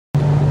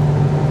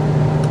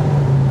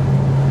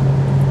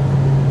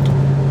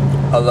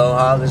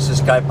Aloha, this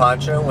is Kai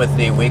Pacha with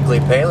the weekly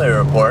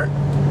Paleo report.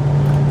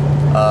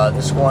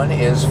 This one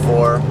is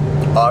for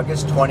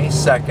August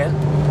 22nd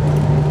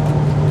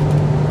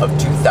of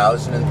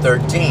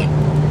 2013.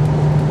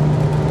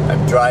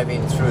 I'm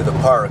driving through the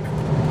park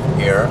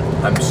here.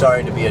 I'm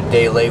sorry to be a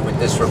day late with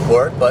this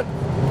report, but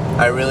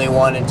I really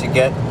wanted to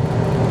get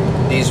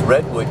these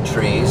redwood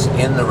trees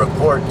in the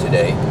report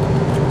today,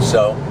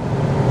 so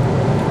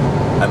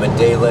I'm a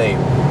day late.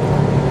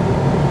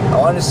 I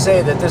want to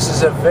say that this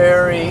is a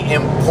very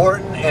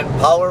important and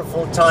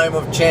powerful time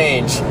of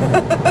change.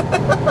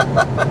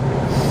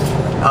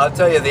 I'll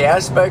tell you, the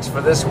aspects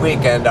for this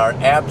weekend are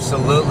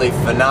absolutely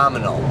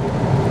phenomenal.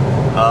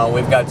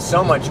 We've got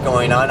so much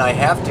going on. I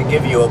have to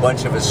give you a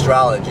bunch of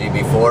astrology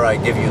before I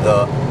give you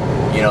the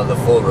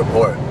full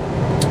report,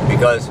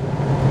 because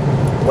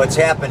what's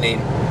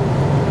happening,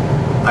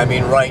 I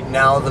mean, right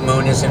now the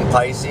moon is in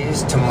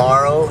Pisces.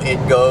 Tomorrow it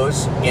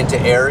goes into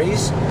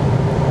Aries.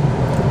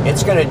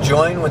 It's going to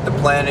join with the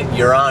planet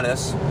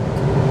Uranus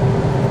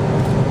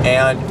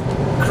and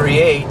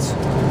create,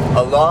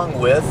 along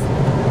with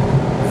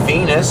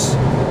Venus,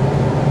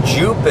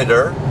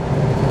 Jupiter,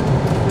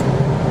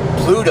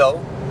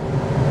 Pluto,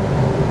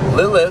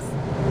 Lilith,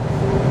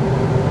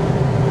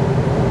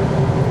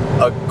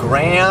 a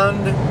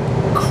grand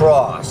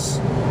cross.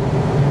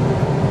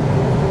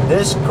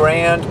 This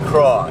grand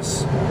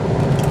cross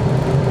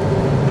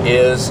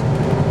is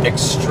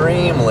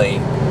extremely,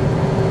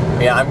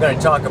 yeah, I'm going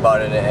to talk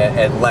about it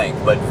at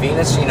length, but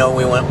Venus, you know,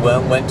 we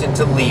went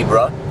into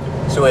Libra,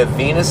 so we have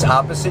Venus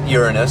opposite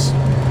Uranus,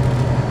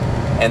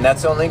 and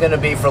that's only going to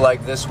be for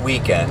like this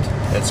weekend.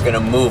 It's going to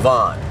move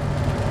on,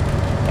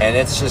 and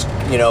it's just,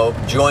 you know,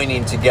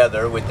 joining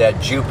together with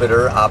that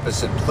Jupiter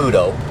opposite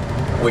Pluto,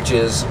 which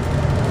is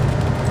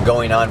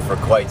going on for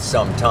quite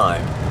some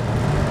time,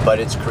 but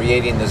it's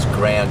creating this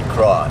grand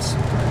cross.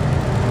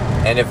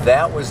 And if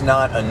that was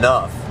not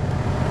enough,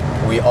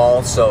 we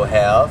also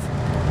have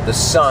the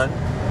Sun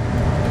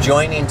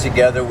joining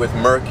together with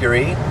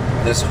Mercury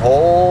this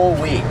whole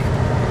week.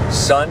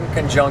 Sun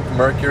conjunct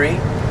Mercury.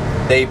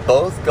 They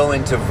both go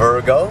into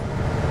Virgo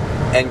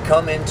and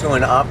come into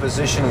an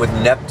opposition with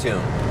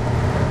Neptune.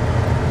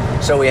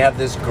 So we have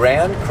this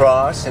grand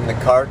cross in the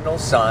cardinal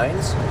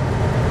signs,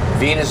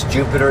 Venus,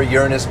 Jupiter,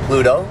 Uranus,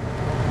 Pluto,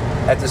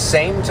 at the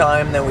same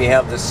time that we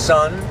have the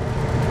Sun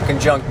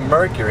conjunct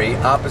Mercury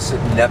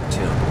opposite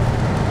Neptune.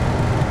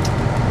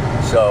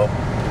 So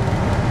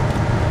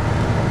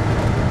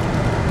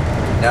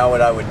now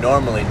what I would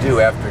normally do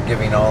after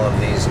giving all of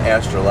these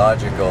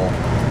astrological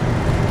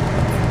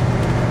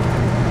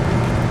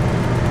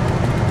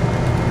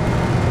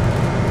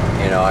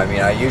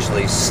I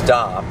usually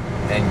stop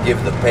and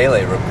give the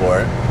Paleo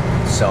report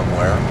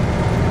somewhere,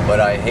 but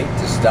I hate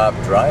to stop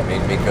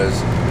driving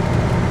because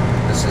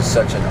this is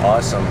such an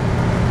awesome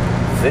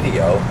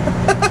video.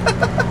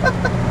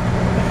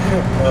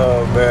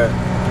 Oh man,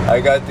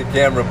 I got the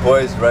camera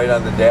poised right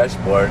on the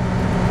dashboard.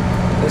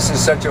 This is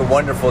such a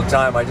wonderful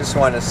time. I just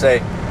want to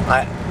say,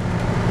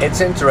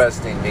 it's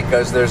interesting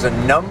because there's a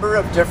number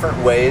of different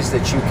ways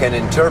that you can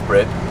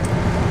interpret,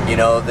 you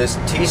know, this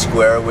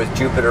T-square with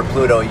Jupiter,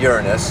 Pluto,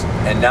 Uranus,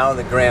 and now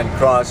the Grand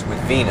Cross with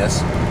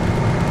Venus.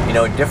 You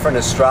know, different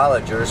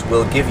astrologers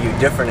will give you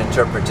different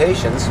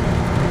interpretations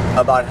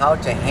about how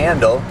to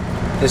handle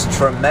this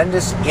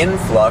tremendous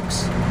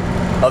influx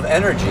of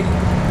energy.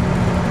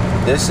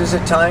 This is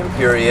a time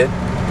period,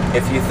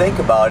 if you think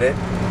about it,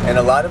 and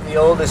a lot of the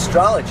old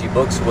astrology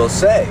books will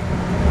say,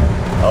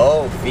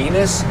 oh,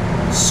 Venus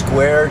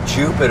square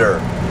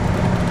Jupiter.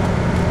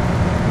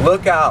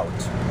 Look out.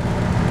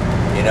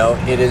 You know,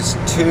 it is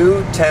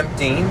too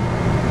tempting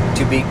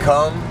to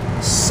become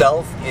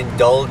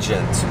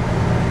self-indulgent.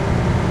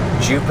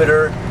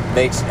 Jupiter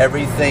makes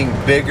everything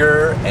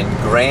bigger and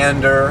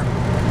grander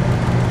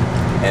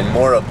and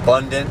more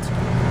abundant.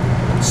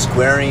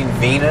 Squaring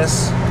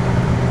Venus,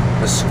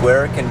 the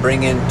square can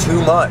bring in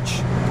too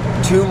much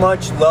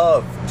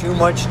love, too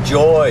much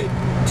joy,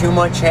 too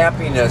much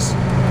happiness,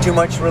 too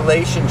much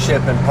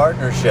relationship and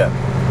partnership.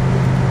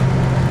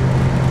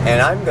 And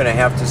I'm going to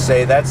have to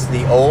say that's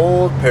the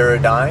old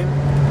paradigm,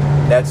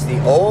 that's the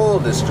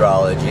old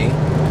astrology,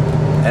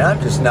 and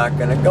I'm just not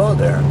going to go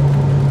there.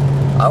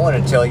 I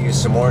want to tell you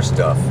some more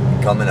stuff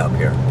coming up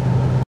here.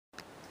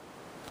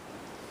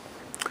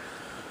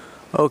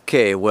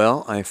 Okay,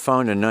 well, I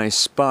found a nice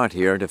spot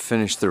here to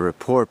finish the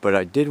report, but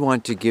I did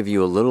want to give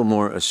you a little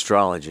more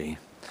astrology.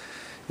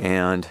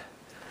 And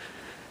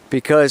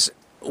because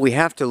we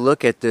have to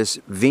look at this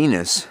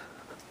Venus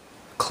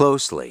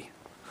closely.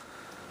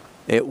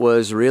 It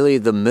was really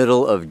the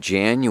middle of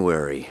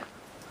January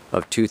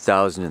of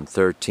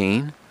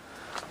 2013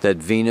 that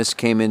Venus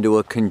came into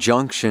a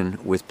conjunction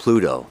with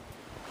Pluto.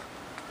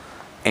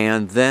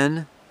 And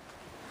then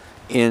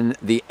in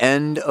the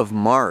end of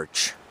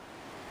March,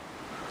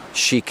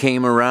 she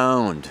came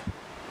around,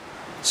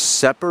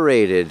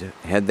 separated,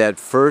 had that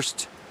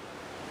first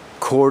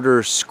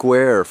quarter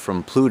square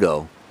from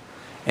Pluto,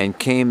 and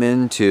came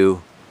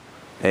into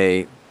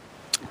a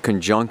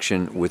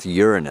conjunction with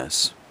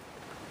Uranus.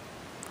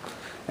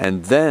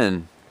 And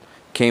then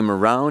came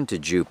around to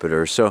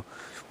Jupiter. So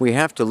we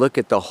have to look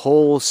at the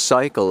whole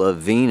cycle of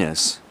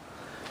Venus,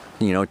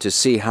 you know, to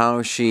see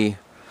how she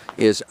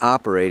is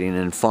operating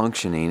and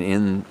functioning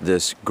in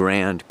this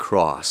grand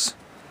cross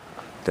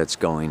that's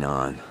going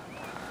on.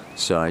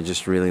 So I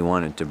just really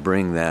wanted to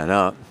bring that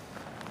up.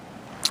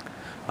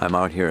 I'm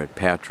out here at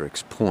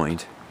Patrick's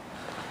Point.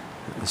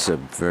 This is a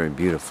very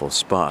beautiful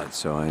spot,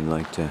 so I'd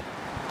like to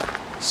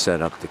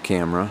set up the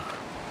camera,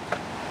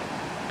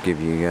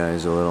 give you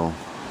guys a little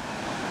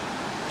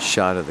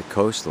shot of the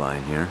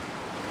coastline here.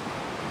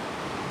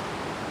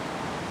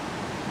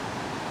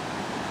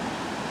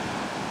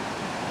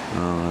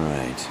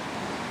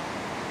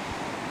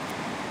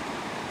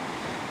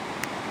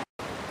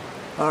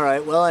 All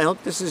right, well, I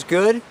hope this is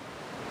good.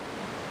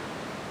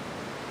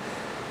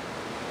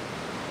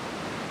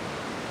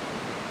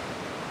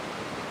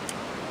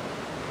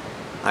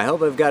 I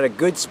hope I've got a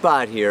good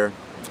spot here.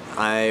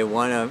 I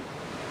want to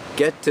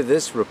get to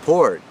this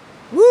report.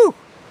 Woo!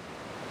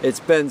 It's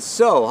been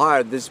so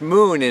hard, this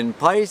moon in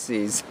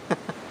Pisces.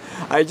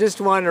 I just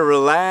want to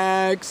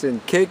relax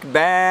and kick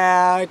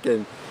back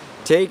and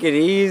take it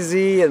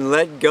easy and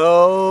let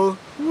go.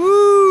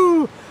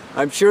 Woo!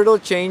 I'm sure it'll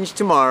change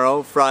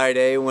tomorrow,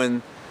 Friday,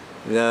 when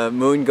the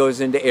moon goes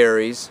into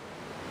Aries,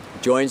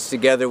 joins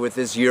together with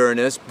this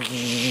Uranus,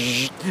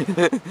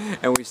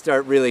 and we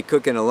start really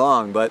cooking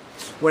along. But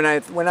when I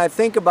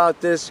think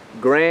about this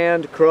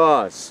grand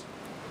cross,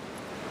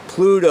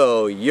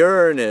 Pluto,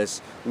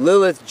 Uranus,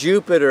 Lilith,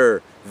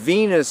 Jupiter,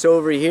 Venus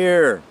over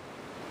here.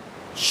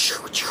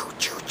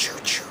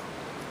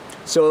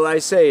 So what I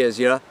say is,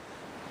 you know,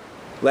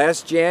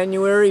 last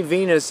January,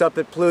 Venus up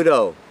at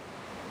Pluto.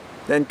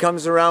 Then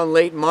comes around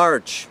late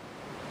March.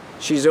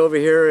 She's over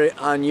here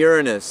on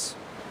Uranus.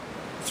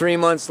 3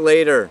 months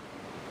later,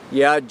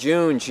 yeah,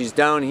 June, she's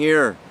down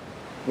here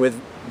with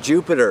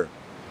Jupiter.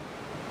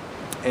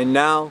 And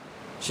now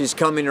she's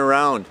coming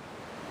around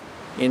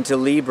into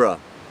Libra.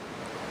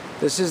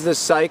 This is the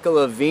cycle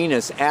of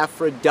Venus,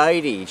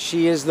 Aphrodite.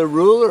 She is the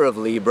ruler of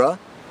Libra.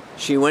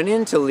 She went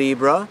into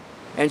Libra,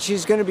 and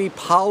she's going to be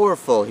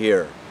powerful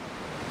here.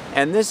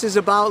 And this is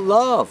about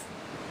love.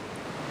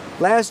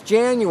 Last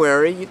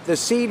January, the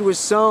seed was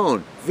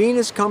sown.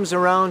 Venus comes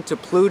around to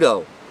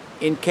Pluto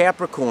in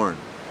Capricorn.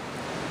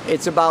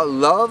 It's about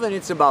love, and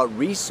it's about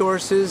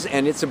resources,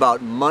 and it's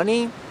about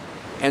money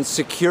and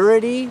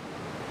security,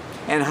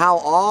 and how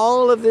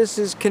all of this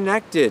is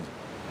connected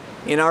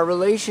in our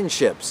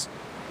relationships.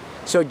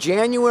 So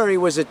January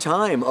was a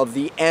time of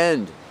the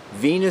end,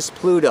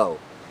 Venus-Pluto,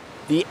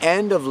 the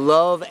end of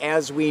love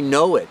as we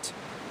know it,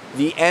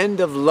 the end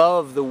of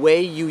love the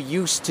way you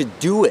used to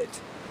do it,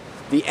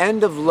 the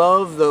end of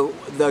love,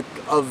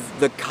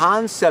 the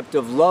concept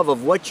of love,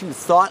 of what you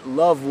thought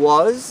love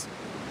was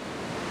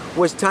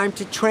time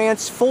to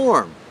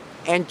transform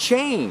and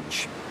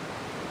change.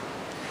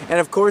 And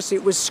of course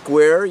it was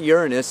square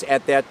Uranus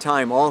at that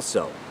time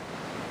also.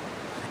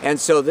 And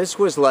so this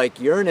was like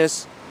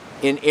Uranus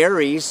in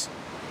Aries,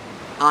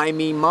 I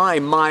mean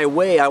my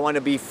way, I want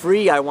to be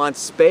free, I want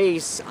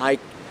space, I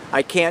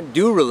can't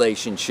do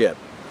relationship.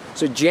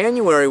 So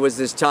January was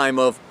this time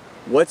of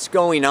what's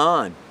going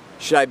on?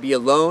 Should I be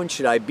alone?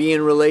 Should I be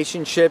in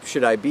relationship?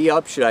 Should I be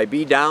up? Should I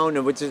be down?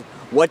 And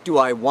what do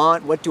I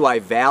want? What do I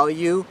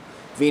value?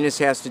 Venus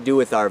has to do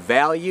with our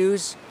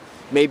values.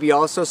 Maybe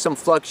also some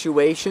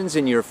fluctuations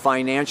in your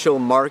financial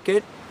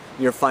market,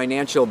 your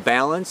financial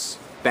balance,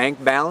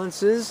 bank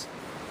balances.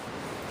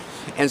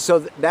 And so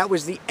that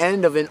was the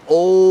end of an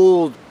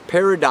old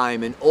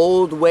paradigm, an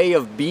old way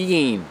of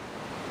being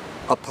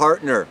a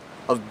partner,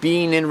 of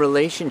being in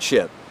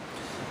relationship.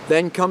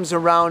 Then comes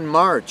around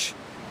March.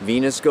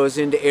 Venus goes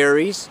into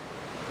Aries.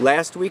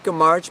 Last week of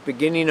March,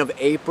 beginning of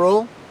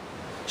April,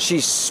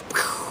 she's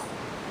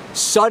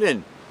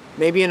sudden,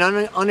 maybe an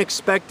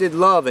unexpected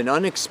love, an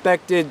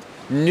unexpected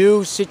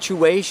new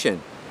situation,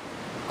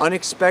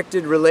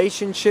 unexpected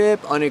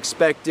relationship,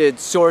 unexpected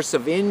source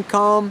of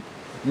income,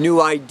 new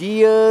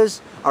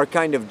ideas, our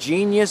kind of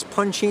genius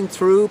punching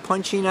through,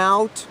 punching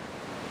out.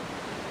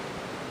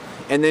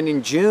 And then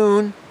in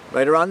June,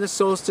 right around the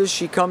solstice,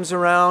 she comes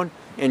around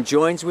and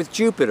joins with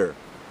Jupiter.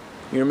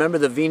 You remember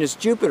the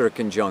Venus-Jupiter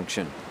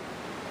conjunction.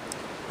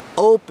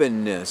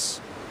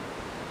 Openness.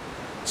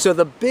 So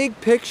the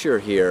big picture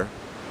here,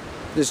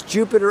 this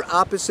Jupiter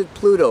opposite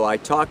Pluto I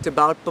talked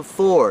about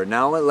before.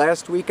 Now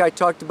last week I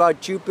talked about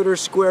Jupiter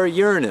square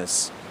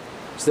Uranus.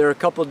 It's there a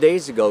couple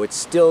days ago. It's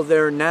still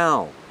there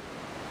now.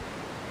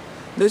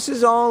 This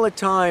is all a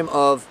time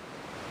of,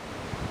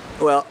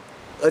 well,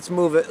 let's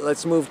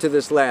move to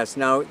this last.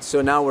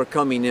 So now we're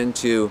coming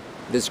into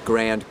this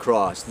grand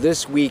cross,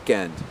 this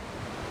weekend.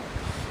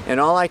 And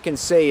all I can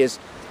say is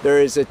there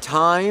is a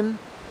time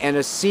and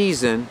a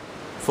season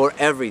for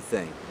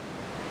everything.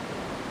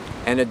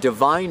 And a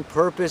divine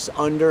purpose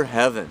under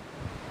heaven.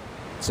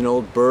 It's an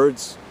old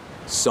Birds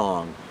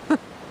song.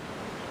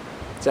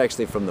 It's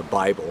actually from the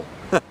Bible.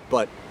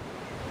 But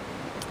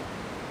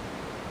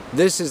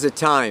this is a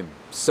time.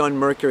 Sun,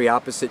 Mercury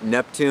opposite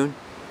Neptune.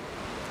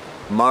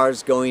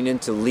 Mars going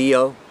into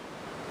Leo.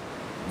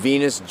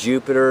 Venus,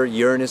 Jupiter,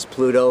 Uranus,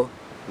 Pluto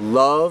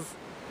love,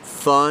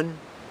 fun,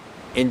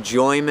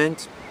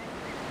 enjoyment,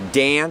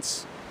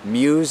 dance,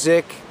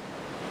 music,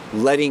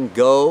 letting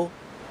go,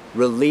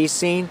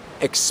 releasing,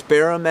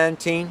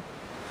 experimenting,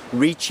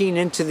 reaching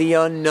into the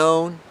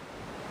unknown,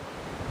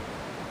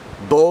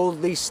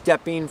 boldly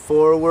stepping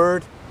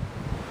forward.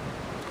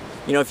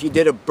 You know, if you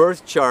did a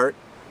birth chart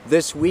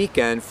this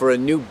weekend for a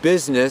new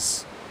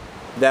business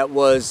that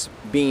was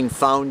being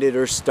founded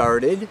or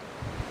started,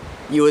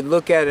 you would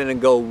look at it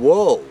and go,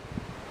 whoa,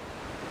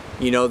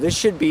 you know, this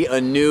should be a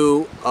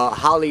new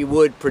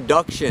Hollywood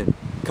production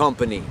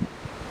company.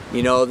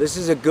 You know, this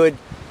is a good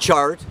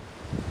chart,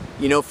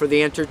 you know, for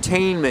the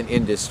entertainment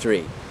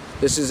industry.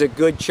 This is a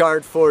good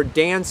chart for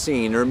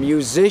dancing or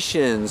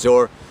musicians,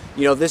 or,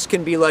 you know, this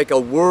can be like a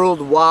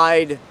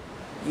worldwide,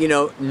 you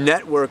know,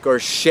 network or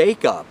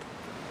shake-up,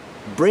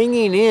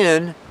 bringing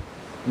in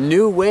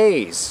new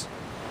ways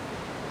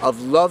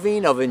of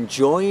loving, of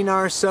enjoying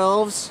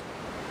ourselves,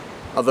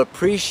 of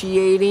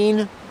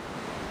appreciating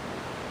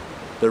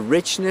the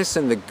richness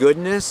and the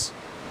goodness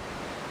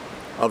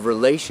of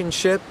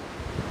relationship,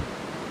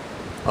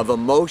 of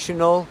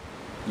emotional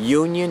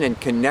union and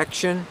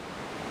connection.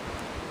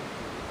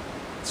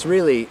 It's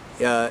really,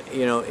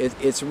 you know,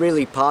 it's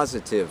really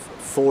positive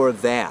for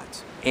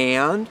that.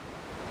 And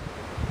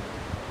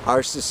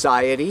our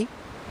society,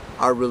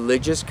 our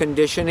religious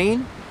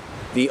conditioning,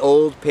 the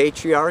old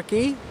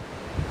patriarchy,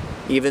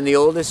 even the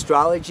old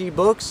astrology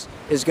books,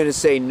 is going to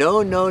say,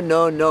 no, no,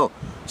 no, no.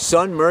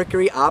 Sun,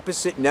 Mercury,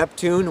 opposite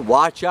Neptune,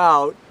 watch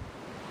out.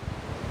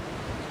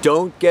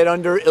 Don't get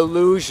under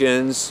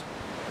illusions.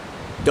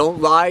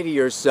 Don't lie to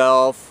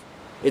yourself.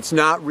 It's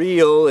not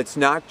real. It's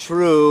not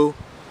true.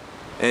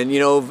 And, you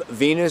know,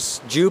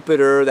 Venus,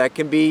 Jupiter, that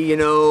can be, you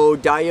know,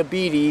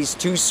 diabetes,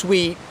 too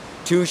sweet,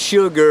 too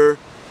sugar.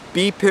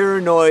 Be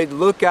paranoid.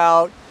 Look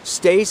out.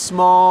 Stay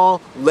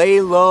small.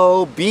 Lay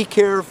low. Be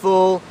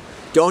careful.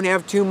 Don't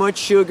have too much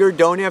sugar.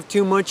 Don't have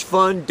too much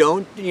fun.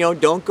 Don't, you know,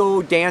 don't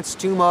go dance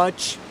too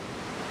much.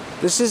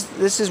 This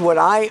is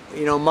what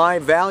you know, my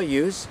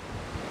values.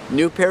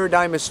 New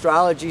Paradigm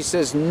Astrology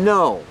says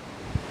no.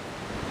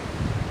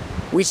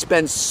 We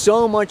spend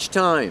so much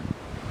time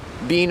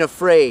being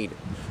afraid.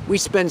 We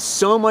spend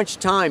so much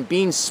time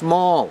being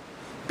small,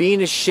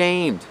 being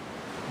ashamed,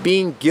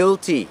 being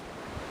guilty.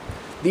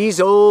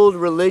 These old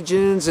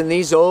religions and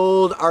these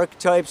old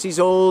archetypes, these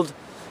old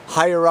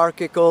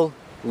hierarchical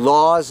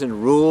laws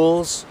and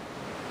rules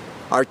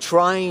are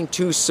trying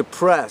to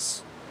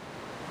suppress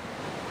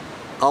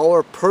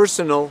our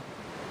personal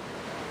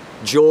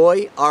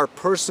joy, our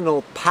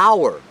personal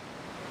power.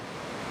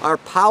 Our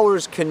power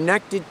is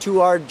connected to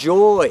our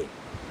joy.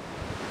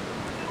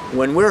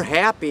 When we're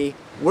happy,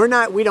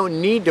 we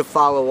don't need to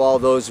follow all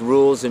those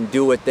rules and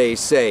do what they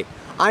say.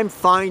 I'm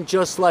fine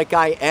just like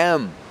I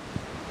am.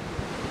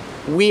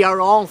 We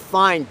are all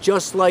fine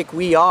just like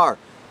we are.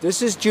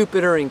 This is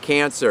Jupiter in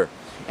Cancer,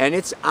 and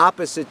it's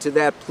opposite to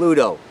that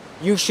Pluto.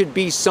 You should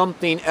be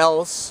something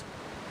else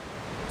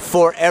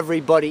for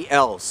everybody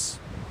else.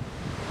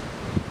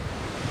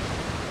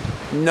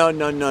 No,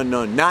 no, no,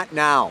 no, not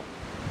now.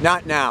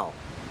 Not now.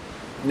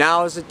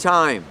 Now is the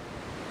time.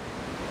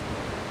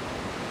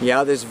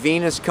 Yeah, this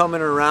Venus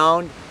coming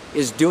around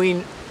is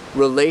doing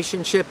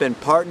relationship and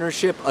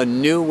partnership a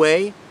new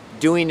way,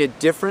 doing it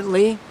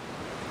differently,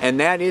 and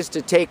that is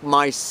to take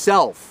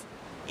myself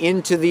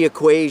into the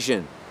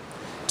equation.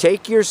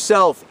 Take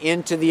yourself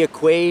into the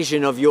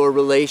equation of your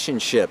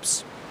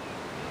relationships.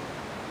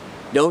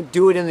 Don't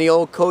do it in the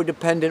old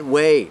codependent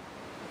way.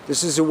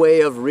 This is a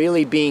way of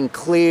really being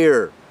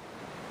clear.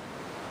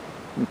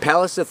 And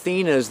Pallas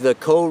Athena is the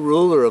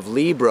co-ruler of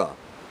Libra.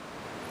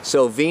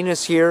 So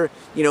Venus here,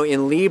 you know,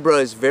 in Libra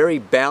is very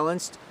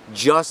balanced,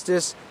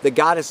 justice, the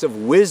goddess of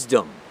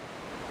wisdom.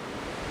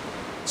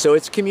 So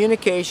it's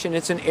communication,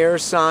 it's an air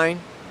sign,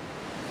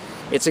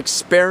 it's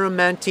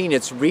experimenting,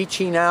 it's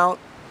reaching out.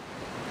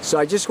 So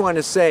I just want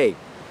to say,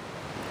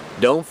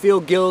 don't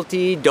feel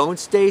guilty, don't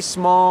stay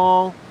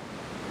small,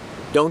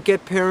 don't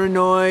get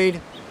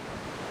paranoid.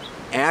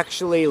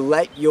 Actually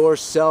let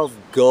yourself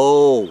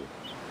go.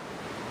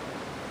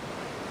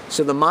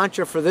 So the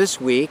mantra for this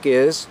week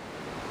is,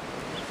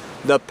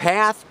 the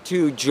path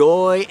to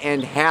joy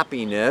and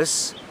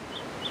happiness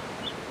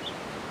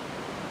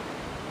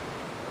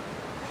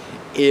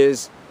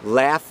is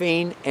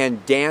laughing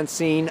and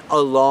dancing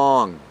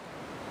along.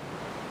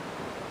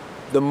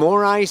 The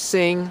more I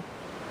sing,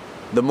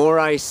 the more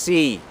I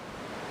see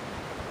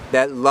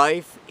that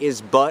life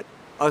is but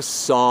a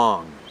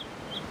song.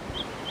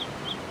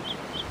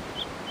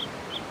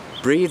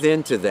 Breathe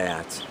into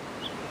that.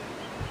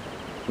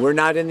 We're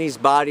not in these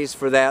bodies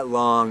for that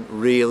long,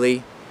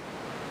 really.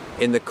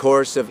 In the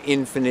course of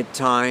infinite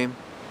time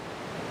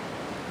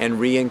and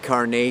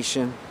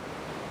reincarnation.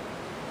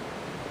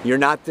 You're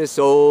not this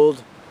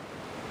old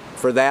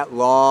for that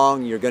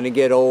long. You're going to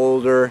get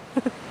older.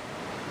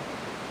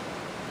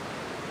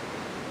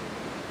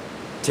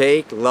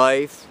 Take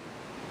life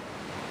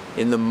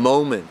in the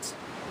moment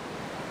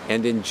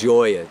and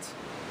enjoy it.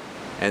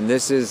 And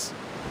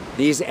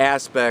these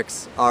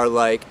aspects are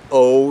like,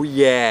 oh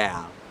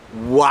yeah,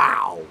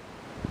 wow,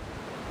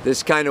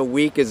 This kind of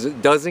week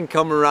doesn't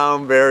come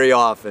around very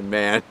often,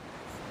 man.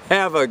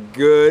 Have a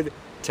good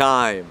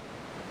time.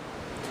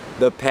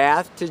 The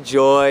path to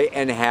joy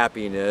and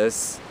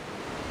happiness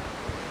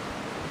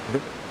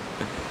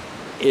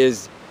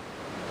is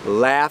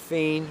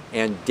laughing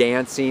and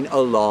dancing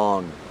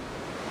along.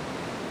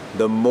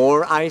 The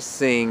more I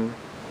sing,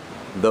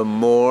 the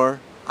more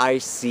I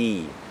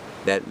see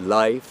that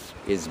life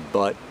is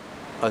but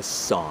a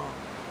song.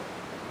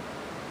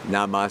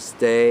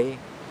 Namaste,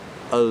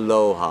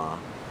 aloha,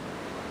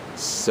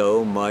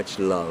 so much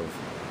love.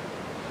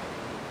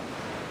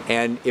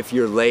 And if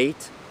you're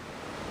late,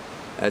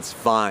 that's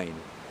fine.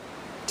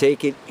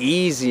 Take it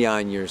easy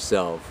on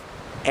yourself,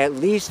 at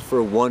least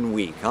for 1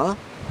 week, huh?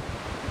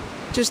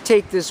 Just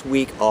take this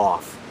week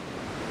off.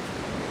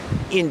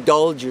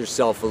 Indulge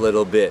yourself a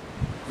little bit.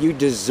 You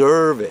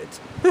deserve it.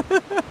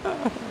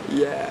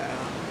 Yeah.